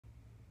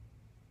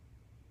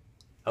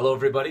Hello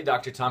everybody,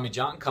 Dr. Tommy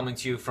John coming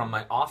to you from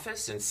my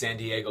office in San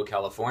Diego,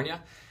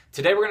 California.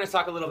 Today we're going to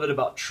talk a little bit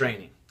about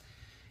training.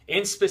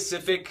 In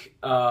specific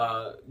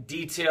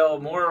detail,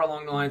 more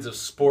along the lines of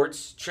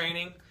sports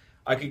training.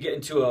 I could get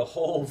into a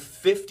whole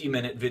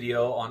 50-minute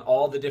video on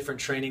all the different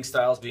training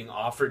styles being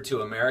offered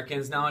to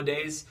Americans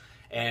nowadays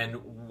and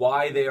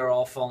why they are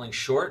all falling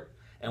short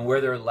and where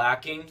they're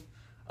lacking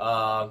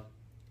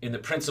in the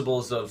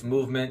principles of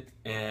movement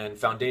and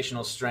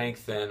foundational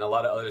strength and a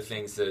lot of other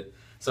things that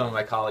some of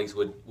my colleagues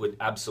would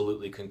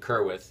absolutely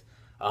concur with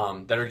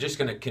that are just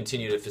going to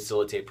continue to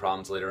facilitate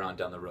problems later on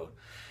down the road.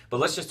 But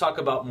let's just talk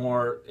about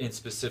more in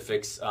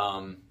specifics,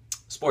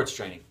 sports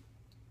training.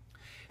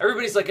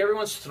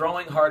 Everyone's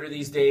throwing harder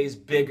these days,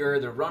 bigger,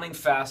 they're running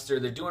faster,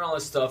 they're doing all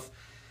this stuff.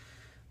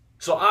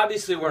 So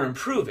obviously we're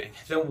improving.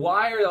 Then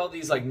why are all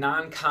these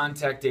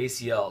non-contact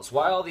ACLs?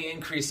 Why all the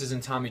increases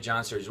in Tommy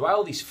John surgeries? Why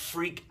all these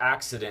freak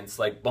accidents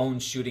like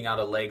bones shooting out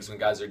of legs when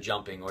guys are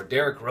jumping, or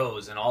Derrick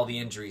Rose and all the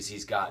injuries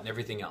he's got and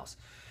everything else?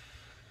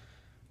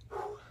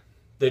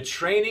 The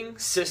training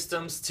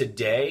systems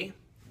today,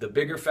 the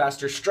bigger,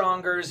 faster,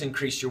 strongers,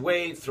 increase your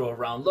weight, throw a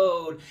round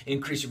load,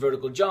 increase your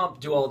vertical jump,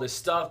 do all this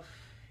stuff.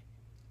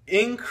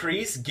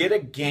 Get a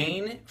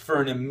gain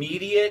for an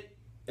immediate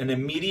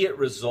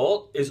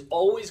result is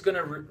always going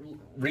to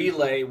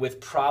relay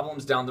with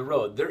problems down the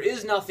road. There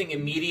is nothing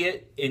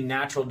immediate in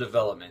natural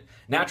development.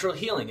 Natural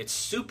healing, it's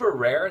super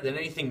rare that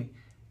anything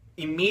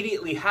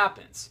immediately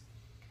happens.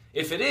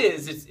 If it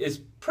is, it's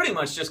pretty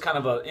much just kind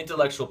of an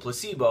intellectual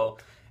placebo.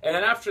 And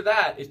then after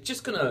that, it's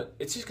just gonna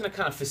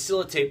kind of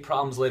facilitate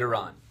problems later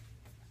on.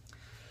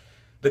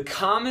 The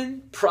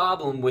common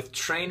problem with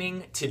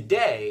training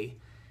today,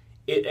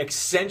 it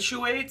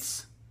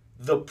accentuates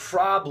the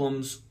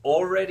problems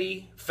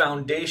already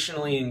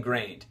foundationally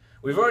ingrained.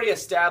 We've already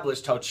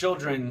established how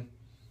children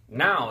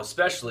now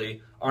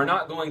especially are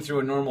not going through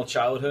a normal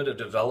childhood of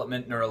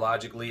development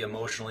neurologically,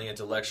 emotionally,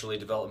 intellectually,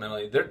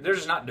 developmentally. They're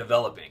just not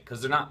developing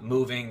because they're not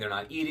moving, they're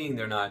not eating,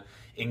 they're not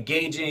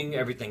engaging,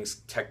 everything's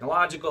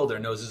technological, their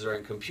noses are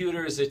in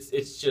computers.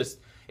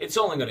 It's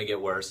only going to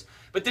get worse.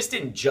 But this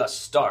didn't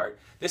just start.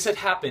 This had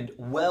happened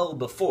well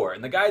before.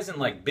 And the guys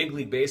in big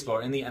league baseball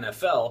or in the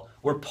NFL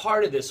were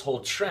part of this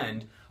whole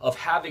trend of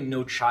having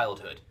no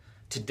childhood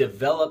to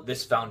develop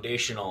this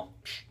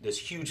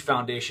huge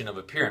foundation of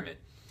a pyramid.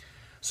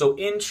 So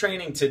in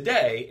training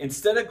today,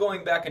 instead of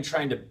going back and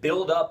trying to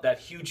build up that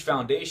huge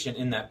foundation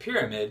in that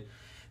pyramid,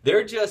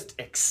 they're just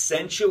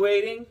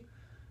accentuating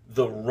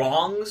the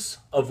wrongs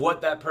of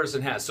what that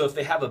person has. So if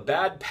they have a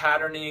bad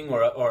patterning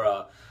or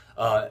a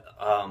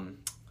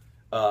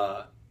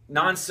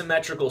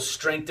non-symmetrical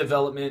strength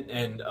development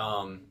and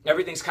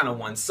everything's kind of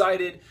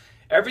one-sided,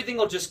 everything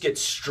will just get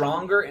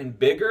stronger and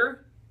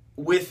bigger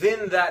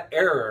within that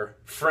error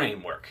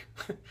framework.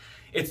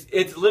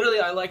 It's literally,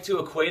 I like to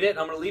equate it, and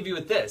I'm going to leave you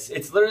with this.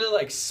 It's literally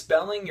like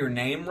spelling your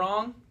name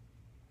wrong,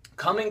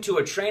 coming to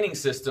a training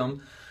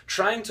system,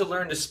 trying to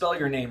learn to spell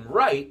your name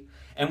right,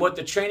 and what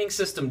the training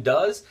system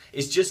does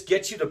is just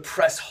get you to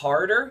press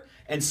harder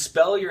and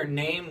spell your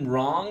name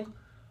wrong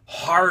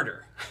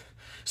harder.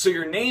 So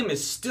your name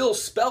is still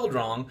spelled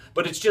wrong,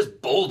 but it's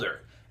just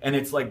bolder, and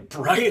it's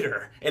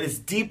brighter, and it's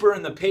deeper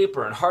in the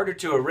paper and harder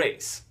to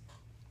erase.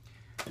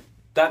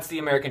 That's the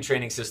American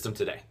training system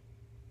today.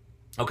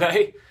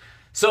 Okay?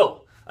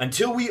 So,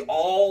 until we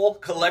all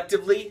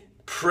collectively,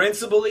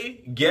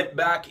 principally, get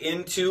back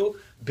into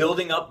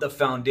building up the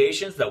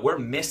foundations that we're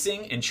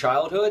missing in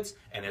childhoods,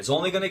 and it's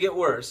only going to get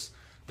worse,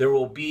 there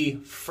will be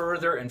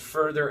further and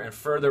further and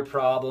further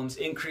problems,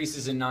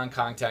 increases in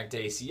non-contact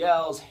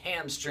ACLs,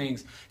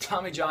 hamstrings,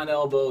 Tommy John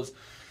elbows,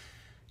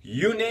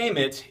 you name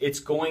it,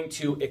 it's going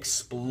to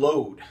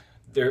explode.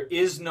 There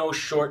is no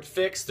short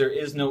fix, there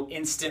is no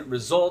instant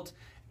result.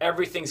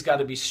 Everything's got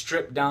to be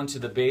stripped down to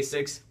the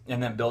basics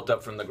and then built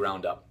up from the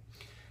ground up.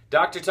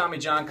 Dr. Tommy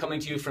John coming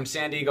to you from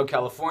San Diego,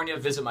 California.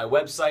 Visit my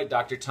website,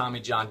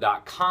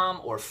 drtommyjohn.com,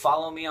 or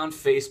follow me on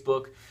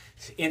Facebook,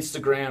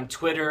 Instagram,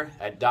 Twitter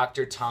at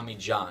Dr. Tommy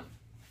John.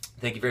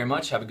 Thank you very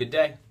much. Have a good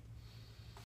day.